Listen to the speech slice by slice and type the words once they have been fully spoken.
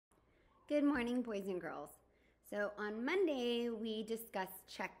Good morning, boys and girls. So on Monday, we discussed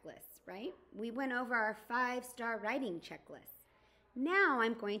checklists, right? We went over our 5-star writing checklist. Now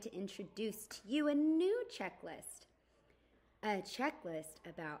I'm going to introduce to you a new checklist, a checklist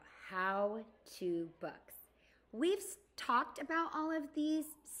about how-to books. We've talked about all of these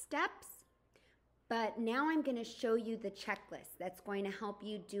steps, but now I'm going to show you the checklist that's going to help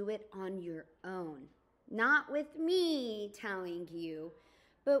you do it on your own. Not with me telling you,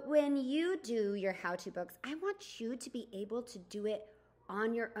 but when you do your how-to books, I want you to be able to do it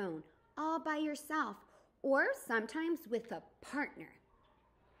on your own, all by yourself, or sometimes with a partner,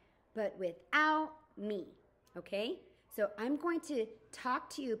 but without me, okay? So I'm going to talk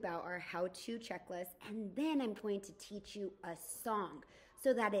to you about our how-to checklist, and then I'm going to teach you a song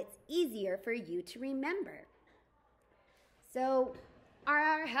so that it's easier for you to remember. So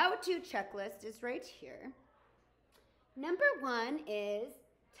our how-to checklist is right here. Number 1 is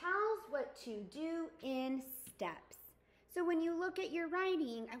tells what to do in steps. So when you look at your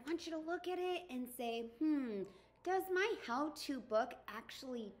writing, I want you to look at it and say, does my how-to book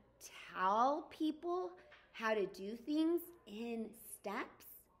actually tell people how to do things in steps?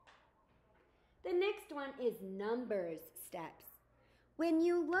 The next one is numbers steps. When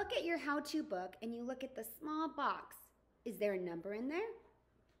you look at your how-to book and you look at the small box, is there a number in there?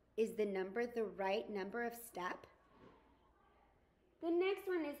 Is the number the right number of step? The next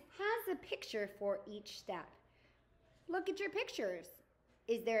one is has a picture for each step. Look at your pictures.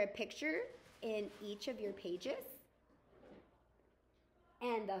 Is there a picture in each of your pages?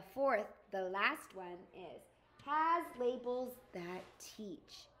 And the fourth, the last one is has labels that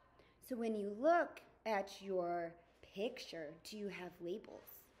teach. So when you look at your picture, do you have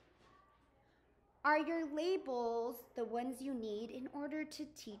labels? Are your labels the ones you need in order to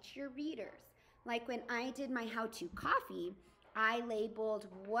teach your readers? Like when I did my how-to coffee, I labeled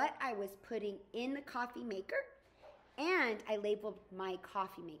what I was putting in the coffee maker, and I labeled my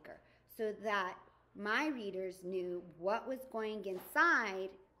coffee maker so that my readers knew what was going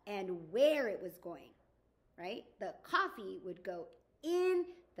inside and where it was going, right? The coffee would go in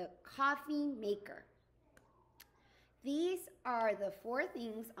the coffee maker. These are the 4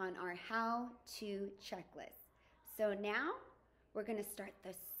 things on our how-to checklist. So now we're going to start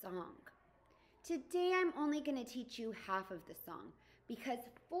the song. Today I'm only going to teach you half of the song because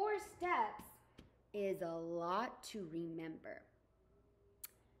 4 steps is a lot to remember.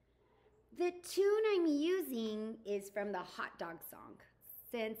 The tune I'm using is from the hot dog song.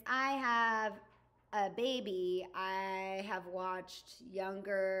 Since I have a baby, I have watched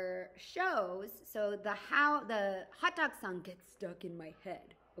younger shows, so the hot dog song gets stuck in my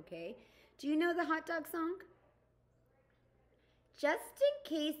head, okay? Do you know the hot dog song? Just in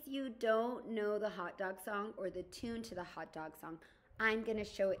case you don't know the hot dog song or the tune to the hot dog song, I'm going to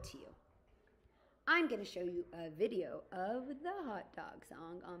show it to you. I'm going to show you a video of the hot dog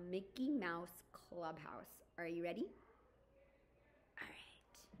song on Mickey Mouse Clubhouse. Are you ready? All right.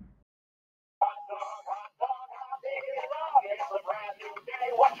 It's a brand new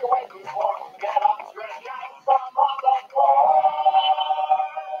day. What you waiting for? Get up, stretch out from on the floor.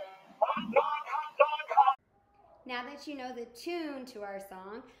 Hot dog, hot dog, hot. Now that you know the tune to our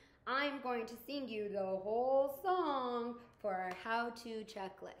song, I'm going to sing you the whole song for our how-to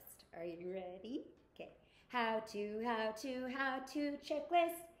checklist. Are you ready? Okay. How-to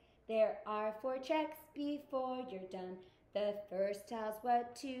checklist. There are 4 checks before you're done. The first tells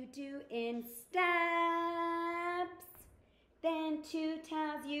what to do in steps. Then 2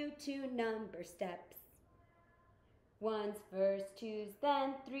 tells you to number steps. 1's first, 2's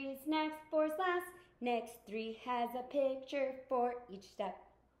then, 3's next, 4's last. Next 3 has a picture for each step.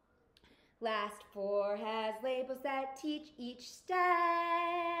 Last 4 has labels that teach each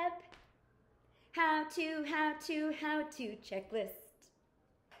step. How-to checklist.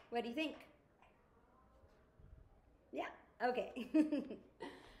 What do you think? Yeah, okay.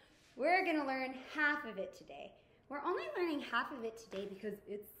 We're gonna learn half of it today. We're only learning half of it today because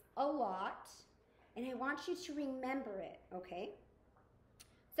it's a lot, and I want you to remember it, okay?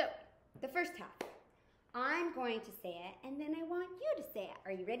 So, the first half. I'm going to say it, and then I want you to say it.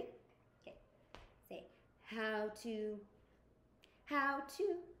 Are you ready? Okay. Say, how-to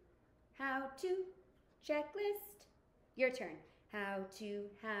checklist. Your turn. How-to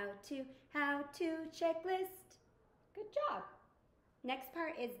checklist. Good job. Next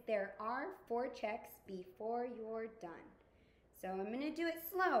part is there are 4 checks before you're done. So I'm going to do it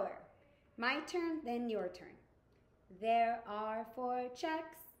slower. My turn, then your turn. There are 4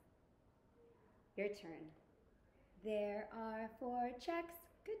 checks. Your turn. There are 4 checks.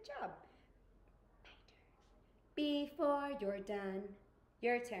 Good job. My turn. Before you're done.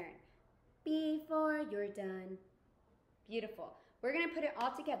 Your turn. before you're done. Beautiful. We're going to put it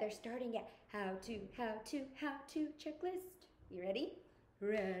all together starting at how to checklist. You ready?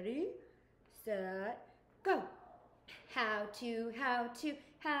 Ready, set, go. How to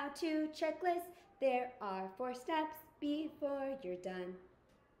checklist. There are 4 steps before you're done.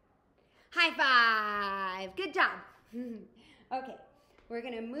 High five. Good job. Okay, we're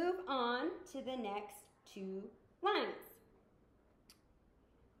going to move on to the next 2 lines.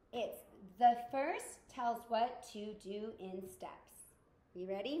 It's the first tells what to do in steps. You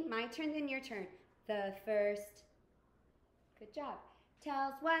ready? My turn, then your turn. The first, good job,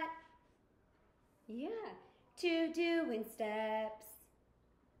 tells what? Yeah, to do in steps.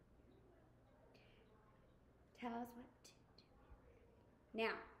 Tells what to do.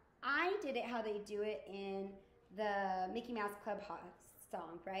 Now, I did it how they do it in the Mickey Mouse Clubhouse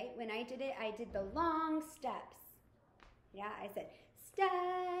song, right? When I did it, I did the long steps. Yeah, I said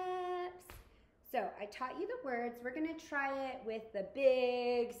steps. So I taught you the words. We're going to try it with the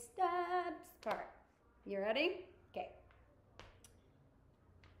big steps part. You ready? Okay.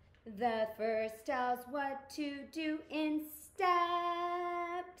 The first tells what to do in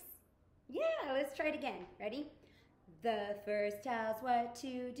steps. Yeah, let's try it again. Ready? The first tells what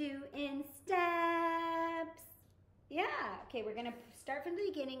to do in steps. Yeah. Okay, we're going to start from the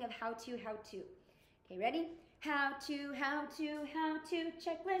beginning of how to. Okay, ready? How to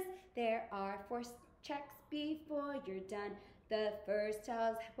checklist. There are 4 checks before you're done. The first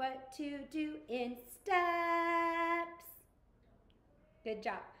tells what to do in steps. Good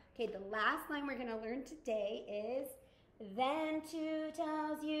job. Okay, the last line we're going to learn today is then 2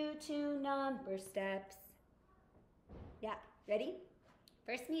 tells you to number steps. Yeah, ready?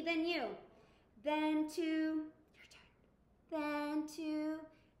 First me, then you. Then 2, your turn. Then 2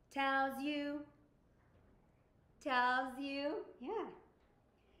 tells you, yeah,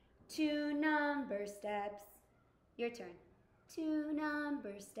 2 number steps. Your turn. 2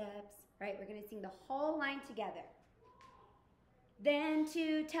 number steps. Right, we're going to sing the whole line together. Then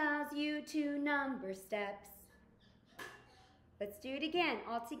 2 tells you 2 number steps. Let's do it again,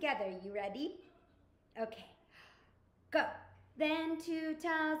 all together. You ready? Okay, go. Then 2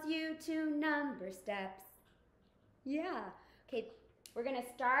 tells you 2 number steps. Yeah. Okay, we're going to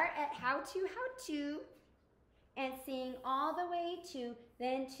start at how to, and sing all the way to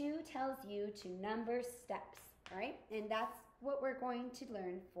then 2 tells you to number steps. All right? And that's what we're going to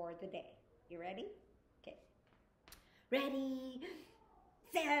learn for the day. You ready? Okay. Ready,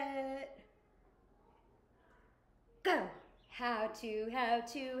 set, go. How to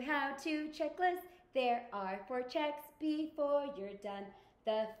checklist. There are 4 checks before you're done.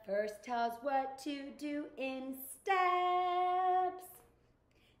 The first tells what to do in steps.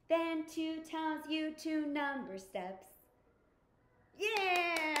 Then 2 tells you to number steps.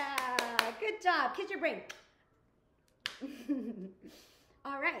 Yeah! Good job. Kiss your brain.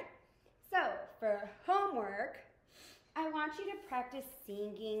 All right. So, for homework, I want you to practice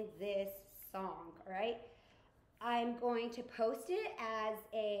singing this song, all right? I'm going to post it as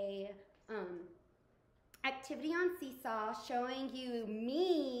a activity on Seesaw showing you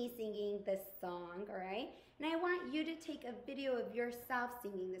me singing this song, all right? And I want you to take a video of yourself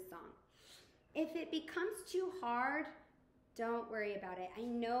singing the song. If it becomes too hard, don't worry about it. I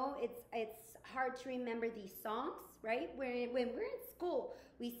know it's hard to remember these songs, right? When we're in school,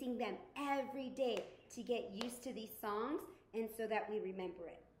 we sing them every day to get used to these songs and so that we remember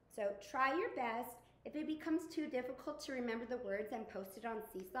it. So try your best. If it becomes too difficult to remember the words and post it on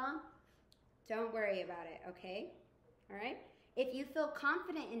Seesaw, don't worry about it, okay? All right? If you feel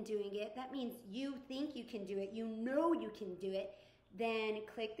confident in doing it, that means you think you can do it, you know you can do it, then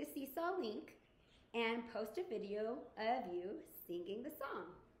click the Seesaw link and post a video of you singing the song.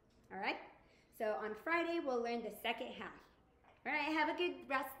 All right? So on Friday, we'll learn the second half. All right, have a good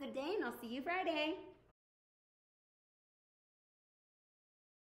rest of the day, and I'll see you Friday.